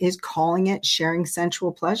calling it sharing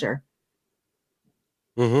sensual pleasure.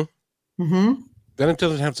 Mm-hmm. Mm-hmm. Then it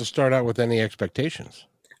doesn't have to start out with any expectations.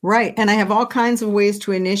 Right. And I have all kinds of ways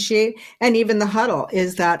to initiate. And even the huddle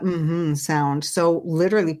is that sound. So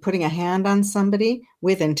literally putting a hand on somebody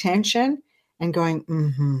with intention and going,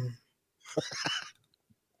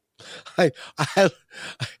 I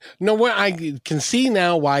can see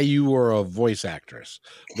now why you were a voice actress,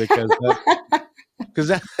 because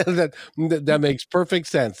that makes perfect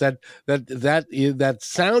sense. That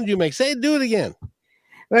sound you make. Say, do it again.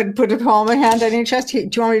 I'd put a palm of hand on your chest. Do you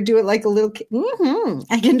want me to do it like a little kid?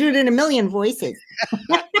 I can do it in a million voices.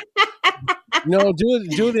 No, do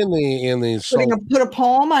it in the. Put a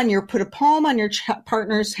palm on your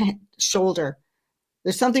partner's shoulder.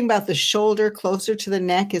 There's something about the shoulder closer to the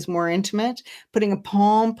neck is more intimate. Putting a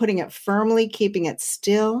palm, putting it firmly, keeping it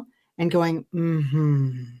still, and going,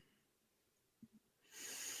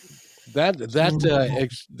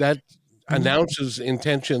 That announces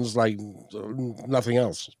intentions like nothing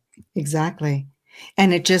else. Exactly.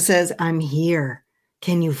 And it just says, I'm here.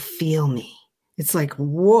 Can you feel me? It's like,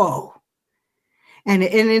 whoa. And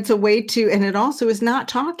it's a way to, and it also is not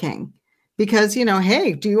talking, because,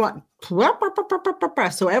 hey, do you want,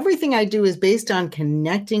 so everything I do is based on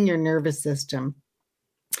connecting your nervous system.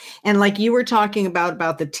 And like you were talking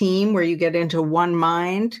about the team where you get into one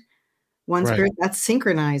mind, one spirit, that's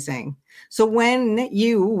synchronizing. So when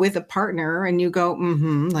you with a partner and you go,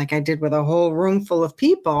 like I did with a whole room full of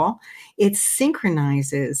people, it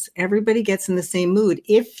synchronizes. Everybody gets in the same mood.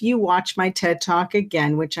 If you watch my TED Talk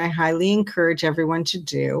again, which I highly encourage everyone to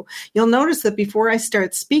do, you'll notice that before I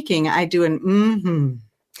start speaking, I do an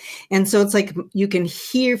And so it's like you can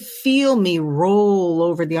feel me roll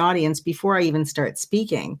over the audience before I even start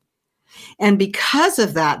speaking. And because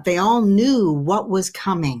of that, they all knew what was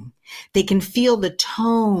coming. They can feel the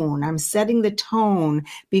tone. I'm setting the tone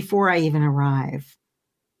before I even arrive.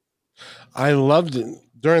 I loved it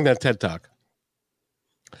during that TED Talk,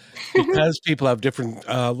 because people have different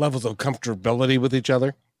levels of comfortability with each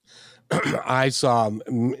other. I saw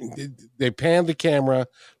they panned the camera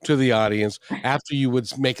to the audience after you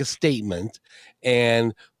would make a statement,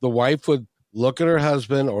 and the wife would look at her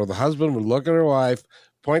husband, or the husband would look at her wife,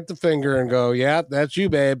 point the finger, and go, "Yeah, that's you,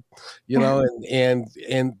 babe,"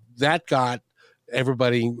 and that got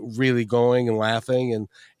everybody really going and laughing, and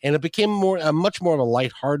it became much more of a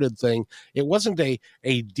lighthearted thing. It wasn't a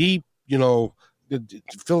deep,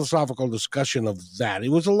 philosophical discussion of that. It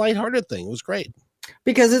was a lighthearted thing. It was great.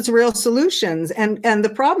 Because it's real solutions. And the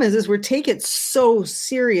problem is we take it so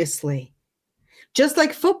seriously. Just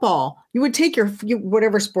like football, you would take your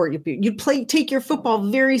whatever sport you'd take your football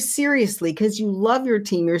very seriously because you love your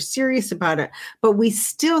team. You're serious about it. But we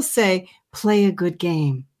still say, play a good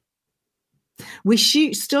game. We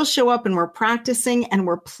still show up and we're practicing and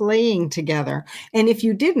we're playing together. And if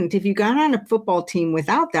you got on a football team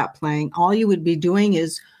without that playing, all you would be doing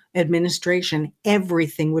is administration.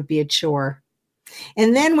 Everything would be a chore.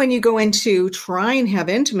 And then when you go into try and have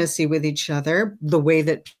intimacy with each other, the way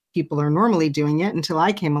that people are normally doing it until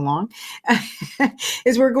I came along,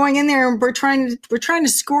 is we're going in there and we're trying to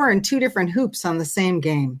score in two different hoops on the same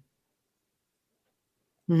game.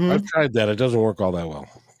 Mm-hmm. I've tried that. It doesn't work all that well.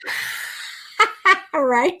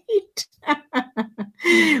 Right.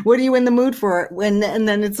 What are you in the mood for? And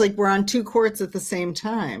then it's like we're on two courts at the same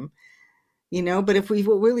time. But if we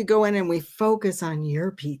really go in and we focus on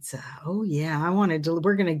your pizza, oh yeah,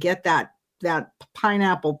 we're going to get that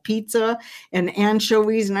pineapple pizza and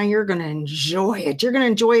anchovies. Now you're going to enjoy it. You're going to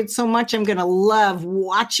enjoy it so much. I'm going to love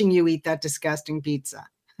watching you eat that disgusting pizza.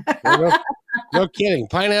 No kidding.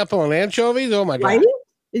 Pineapple and anchovies. Oh my God. Right?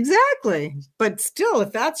 Exactly. But still,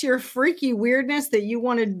 if that's your freaky weirdness that you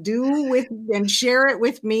want to do with and share it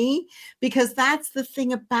with me, because that's the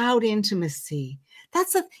thing about intimacy.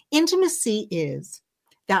 Intimacy is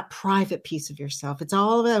that private piece of yourself. It's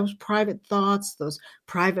all of those private thoughts, those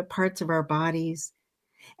private parts of our bodies.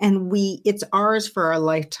 And it's ours for a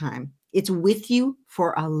lifetime. It's with you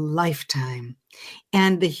for a lifetime.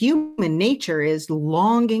 And the human nature is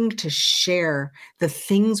longing to share the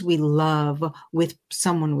things we love with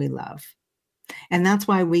someone we love. And that's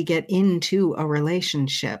why we get into a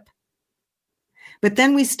relationship. But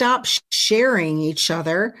then we stop sharing each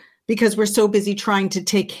other because we're so busy trying to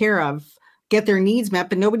get their needs met,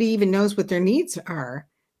 but nobody even knows what their needs are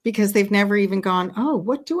because they've never even gone, oh,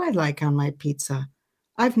 what do I like on my pizza?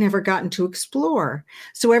 I've never gotten to explore.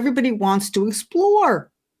 So everybody wants to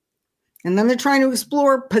explore. And then they're trying to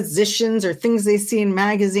explore positions or things they see in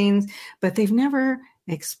magazines, but they've never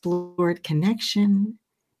explored connection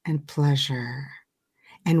and pleasure.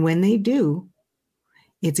 And when they do,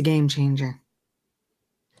 it's a game changer.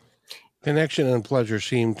 Connection and pleasure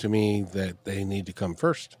seem to me that they need to come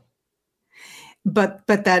first. But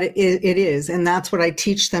that it is, and that's what I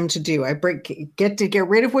teach them to do. Get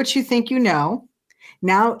rid of what you think you know.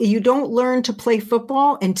 Now, you don't learn to play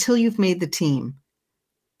football until you've made the team.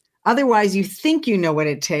 Otherwise, you think you know what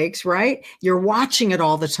it takes, right? You're watching it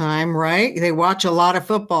all the time, right? They watch a lot of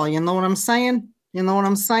football. You know what I'm saying? They've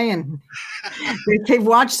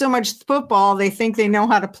watched so much football, they think they know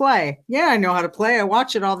how to play. Yeah, I know how to play. I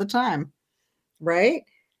watch it all the time, right?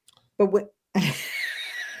 But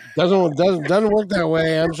doesn't work that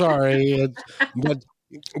way. I'm sorry,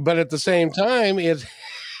 but at the same time, it's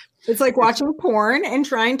like watching porn and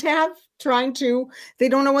trying to. They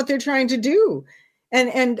don't know what they're trying to do,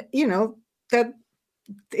 and that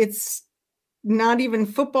it's. Not even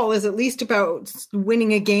football is at least about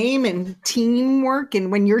winning a game and teamwork.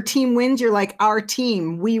 And when your team wins, you're like, our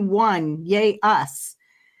team, we won. Yay, us.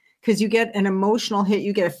 Because you get an emotional hit.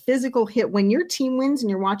 You get a physical hit. When your team wins and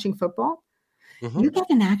you're watching football, you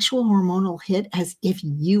get an actual hormonal hit as if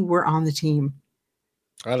you were on the team.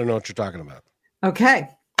 I don't know what you're talking about. Okay.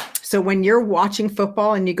 So when you're watching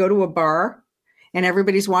football and you go to a bar and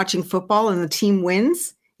everybody's watching football and the team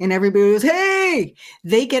wins, and everybody goes, hey,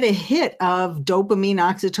 they get a hit of dopamine,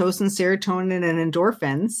 oxytocin, serotonin, and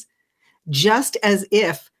endorphins, just as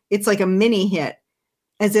if it's like a mini hit,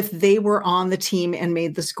 as if they were on the team and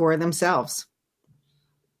made the score themselves.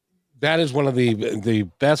 That is one of the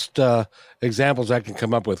best examples I can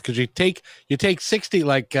come up with, because you take 60,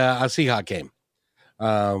 like a Seahawks game,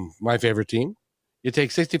 my favorite team. You take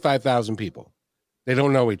 65,000 people. They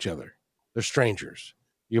don't know each other. They're strangers.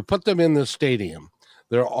 You put them in the stadium.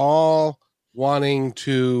 They're all wanting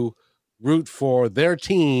to root for their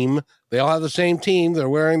team. They all have the same team. They're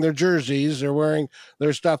wearing their jerseys. They're wearing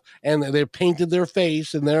their stuff. And they've painted their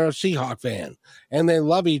face, and they're a Seahawks fan. And they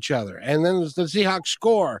love each other. And then the Seahawks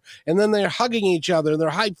score. And then they're hugging each other. And they're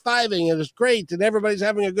high-fiving. And it's great. And everybody's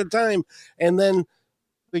having a good time. And then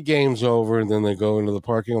the game's over, and then they go into the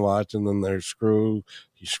parking lot, and then they're screw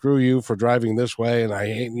you for driving this way, and I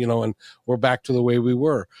hate, and we're back to the way we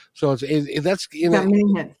were. So that's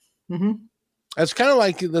Mm-hmm. That's kind of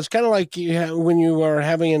like when you are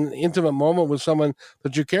having an intimate moment with someone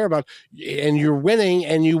that you care about, and you're winning,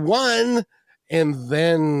 and you won, and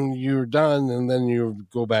then you're done, and then you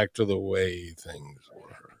go back to the way things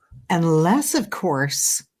were. Unless, of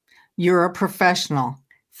course, you're a professional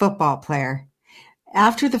football player.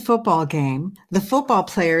 After the football game, the football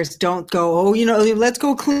players don't go, let's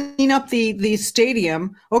go clean up the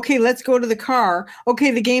stadium. Okay, let's go to the car. Okay,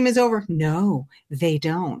 the game is over. No, they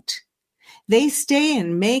don't. They stay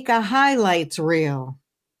and make a highlights reel.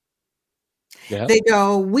 Yeah. They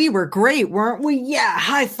go, we were great, weren't we? Yeah,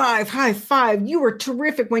 high five, high five. You were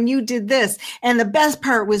terrific when you did this. And the best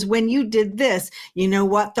part was when you did this. You know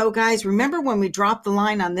what, though, guys? Remember when we dropped the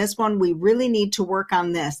line on this one? We really need to work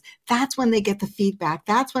on this. That's when they get the feedback.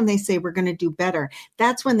 That's when they say we're going to do better.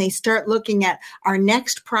 That's when they start looking at our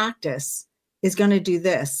next practice is going to do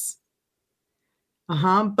this.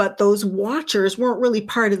 But those watchers weren't really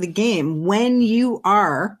part of the game. When you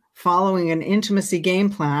are following an intimacy game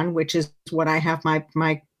plan, which is what I have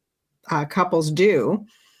my couples do,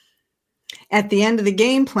 at the end of the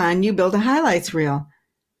game plan, you build a highlights reel,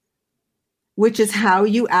 which is how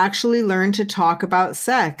you actually learn to talk about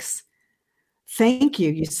sex. Thank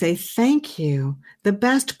you. You say, thank you. The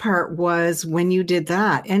best part was when you did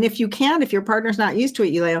that. And if your partner's not used to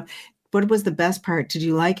it, you lay, what was the best part? Did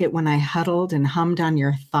you like it when I huddled and hummed on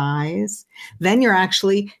your thighs? Then you're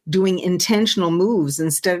actually doing intentional moves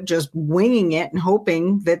instead of just winging it and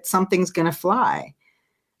hoping that something's going to fly.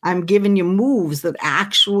 I'm giving you moves that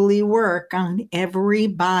actually work on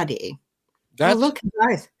everybody. Look,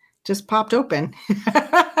 guys, just popped open.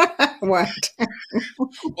 What?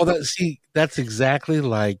 Well, that's exactly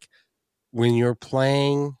like when you're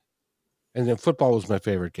playing. And then football was my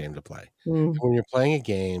favorite game to play. Mm. When you're playing a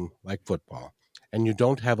game like football and you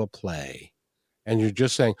don't have a play and you're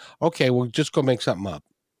just saying, okay, well, just go make something up,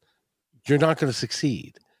 you're not going to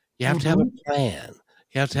succeed. You have to have a plan.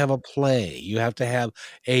 You have to have a play. You have to have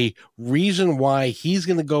a reason why he's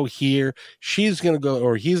going to go here, she's going to go,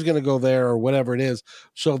 or he's going to go there, or whatever it is,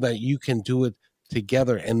 so that you can do it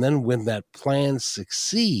together. And then when that plan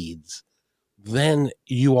succeeds, then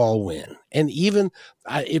you all win. And even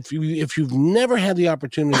if you've never had the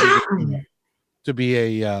opportunity to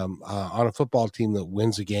be on a football team that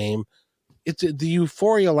wins a game, the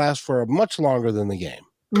euphoria lasts for much longer than the game.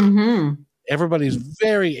 Mm-hmm. Everybody's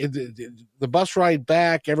the bus ride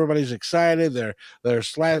back. Everybody's excited. They're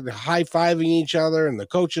high fiving each other, and the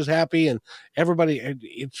coach is happy, and everybody.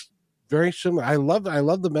 It's very similar. I love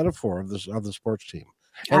the metaphor of the sports team.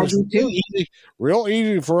 And it's real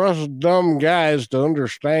easy for us dumb guys to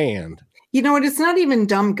understand. You know what? It's not even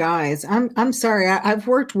dumb guys. I'm sorry. I've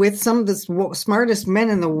worked with some of the smartest men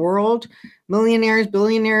in the world, millionaires,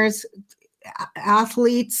 billionaires,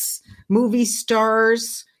 athletes, movie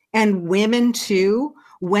stars, and women too.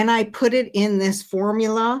 When I put it in this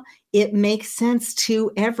formula, it makes sense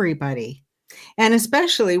to everybody. And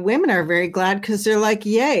especially women are very glad because they're like,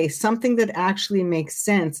 yay, something that actually makes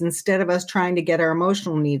sense instead of us trying to get our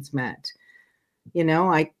emotional needs met.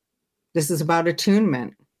 This is about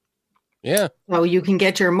attunement. Yeah. So you can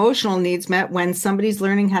get your emotional needs met when somebody's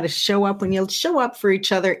learning how to show up, when you'll show up for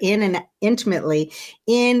each other intimately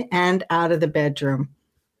in and out of the bedroom.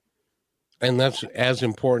 And that's as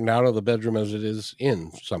important out of the bedroom as it is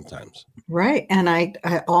in sometimes. Right. And I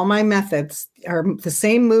all my methods are the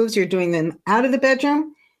same moves. You're doing them out of the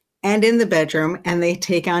bedroom and in the bedroom, and they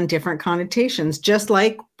take on different connotations, just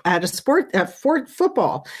like at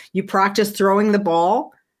football. You practice throwing the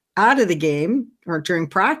ball out of the game or during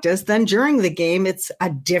practice. Then during the game, it's a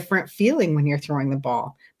different feeling when you're throwing the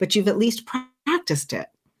ball, but you've at least practiced it.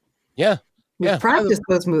 Yeah. You've practiced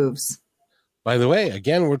those moves. By the way,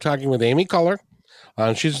 again, we're talking with Amy Culler.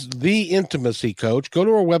 She's the intimacy coach. Go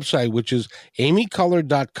to her website, which is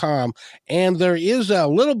amyculler.com. And there is a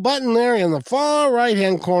little button there in the far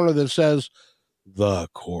right-hand corner that says the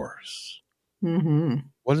course. Mm-hmm.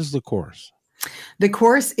 What is the course? The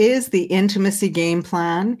course is the intimacy game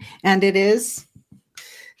plan, and it is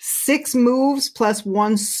 6 moves plus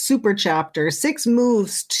 1 super chapter, 6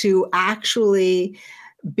 moves to actually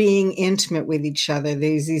being intimate with each other.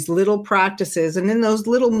 There's these little practices. And in those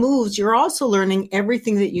little moves, you're also learning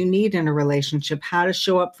everything that you need in a relationship, how to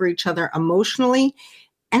show up for each other emotionally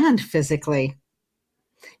and physically.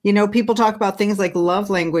 People talk about things like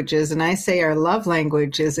love languages, and I say our love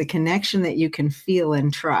language is a connection that you can feel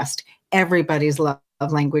and trust. Everybody's love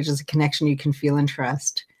language is a connection you can feel and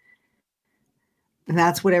trust. And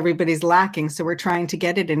that's what everybody's lacking. So we're trying to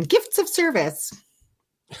get it in gifts of service.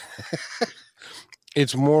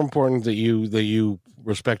 It's more important that you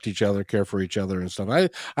respect each other, care for each other and stuff.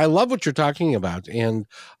 I love what you're talking about. And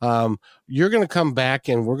you're going to come back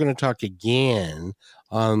and we're going to talk again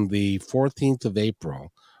on the 14th of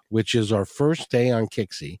April, which is our first day on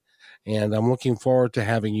Kixie. And I'm looking forward to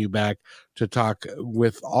having you back to talk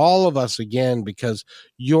with all of us again, because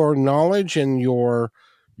your knowledge and your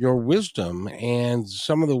wisdom and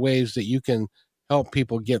some of the ways that you can help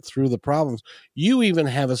people get through the problems. You even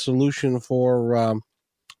have a solution for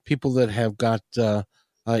people that have got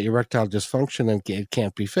erectile dysfunction and it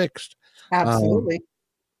can't be fixed. Absolutely.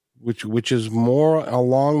 Which is more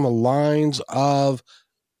along the lines of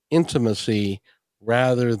intimacy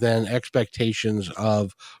rather than expectations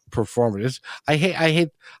of performance. I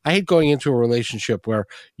hate going into a relationship where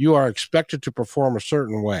you are expected to perform a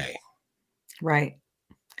certain way. Right.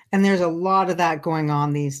 And there's a lot of that going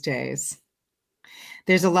on these days.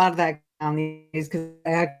 There's a lot of that on these, because I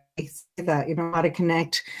actually say that,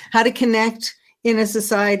 how to connect in a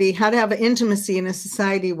society, how to have intimacy in a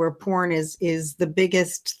society where porn is the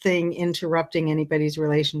biggest thing interrupting anybody's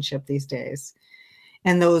relationship these days.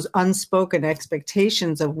 And those unspoken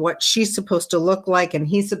expectations of what she's supposed to look like and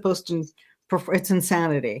he's supposed to perform, it's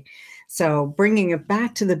insanity. So bringing it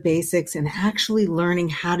back to the basics and actually learning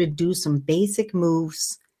how to do some basic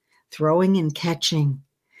moves, throwing and catching,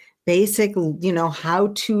 basic, how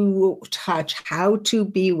to touch, how to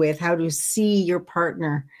be with, how to see your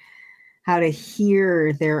partner, how to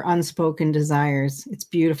hear their unspoken desires. It's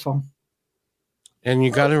beautiful. And you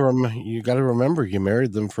got to remember you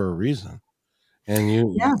married them for a reason. And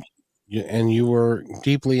you were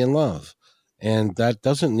deeply in love, and that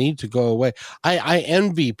doesn't need to go away. I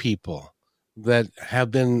envy people that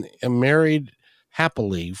have been married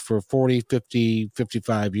happily for 40, 50,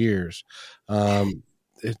 55 years.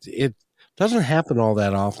 It doesn't happen all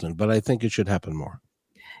that often, but I think it should happen more.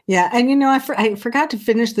 Yeah. And, I forgot to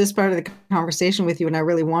finish this part of the conversation with you, and I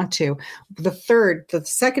really want to. The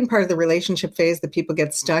second part of the relationship phase that people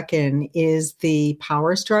get stuck in is the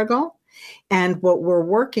power struggle. And what we're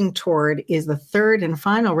working toward is the third and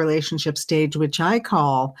final relationship stage, which I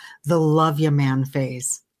call the love ya man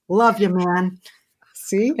phase. Love ya man.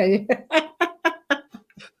 See? Slap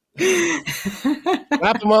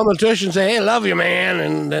him on the tush and say, "Hey, love you, man,"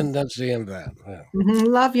 and then that's the end of that. Yeah. Mm-hmm.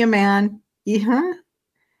 Love you, man. Uh-huh.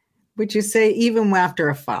 Would you say even after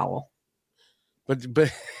a foul? But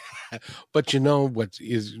what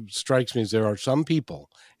strikes me is there are some people,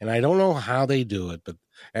 and I don't know how they do it,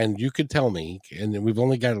 and you could tell me, and we've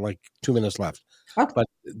only got like 2 minutes left. Okay. But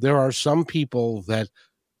there are some people that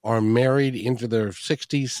are married into their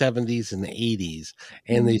 60s, 70s, and 80s,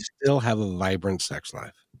 and they still have a vibrant sex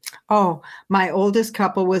life. Oh, my oldest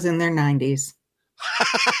couple was in their 90s.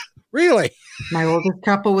 Really? My oldest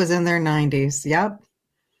couple was in their 90s. Yep.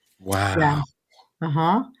 Wow. Yeah.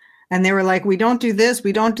 Uh-huh. And they were like, we don't do this.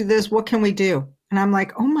 What can we do? And I'm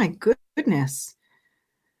like, oh my goodness.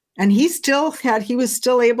 And he was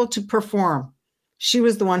still able to perform. She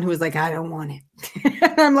was the one who was like, I don't want it.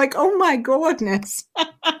 And I'm like, oh my goodness.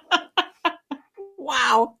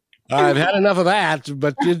 Wow. I've had enough of that,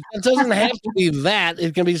 but it doesn't have to be that.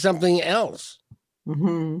 It can be something else.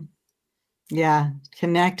 Mm-hmm. Yeah.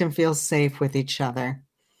 Connect and feel safe with each other.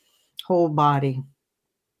 Whole body.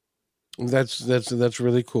 That's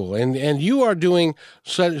really cool. And you are doing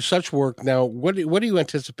such work now. What do you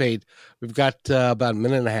anticipate? We've got about a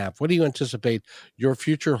minute and a half. What do you anticipate your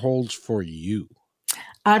future holds for you?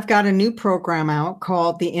 I've got a new program out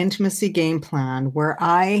called the Intimacy Game Plan, where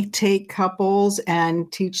I take couples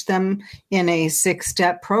and teach them in a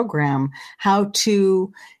 6-step program how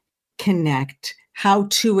to connect, how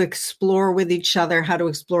to explore with each other, how to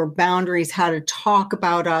explore boundaries, how to talk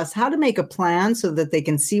about us, how to make a plan so that they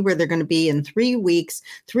can see where they're going to be in 3 weeks,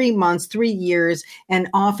 3 months, 3 years, and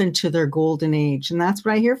off into their golden age. And that's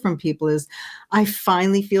what I hear from people is, I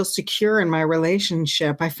finally feel secure in my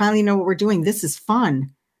relationship. I finally know what we're doing. This is fun.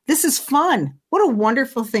 This is fun. What a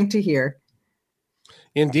wonderful thing to hear.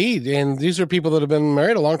 Indeed. And these are people that have been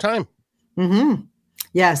married a long time. Mm-hmm.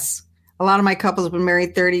 Yes. A lot of my couples have been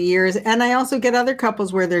married 30 years. And I also get other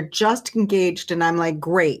couples where they're just engaged. And I'm like,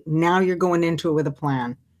 great. Now you're going into it with a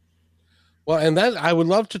plan. Well, and that I would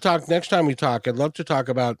love to talk next time we talk. I'd love to talk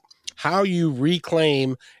about how you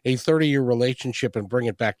reclaim a 30-year relationship and bring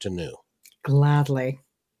it back to new. Gladly.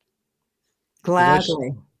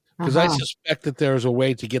 Because I suspect that there's a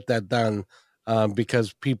way to get that done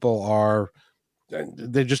because people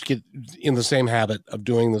they just get in the same habit of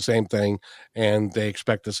doing the same thing and they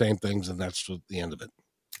expect the same things, and that's the end of it.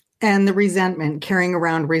 And the resentment, carrying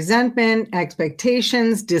around resentment,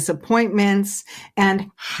 expectations, disappointments, and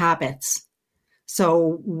habits.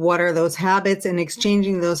 So what are those habits, and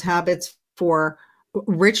exchanging those habits for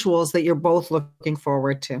rituals that you're both looking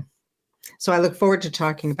forward to. So I look forward to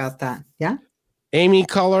talking about that. Yeah. Amy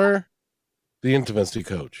Culler, the intimacy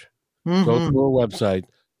coach. Go to her website,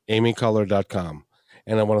 amyculler.com.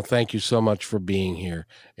 And I want to thank you so much for being here.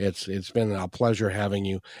 It's been a pleasure having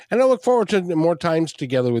you. And I look forward to more times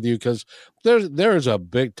together with you, because there is a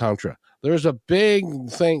big tantra. There's a big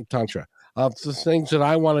thing, tantra, of the things that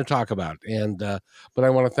I want to talk about. And but I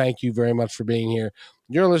want to thank you very much for being here.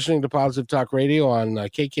 You're listening to Positive Talk Radio on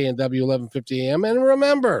KKNW 1150 AM. And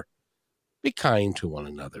remember, be kind to one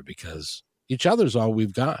another, because each other's all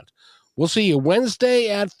we've got. We'll see you Wednesday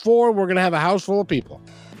at 4. We're going to have a house full of people.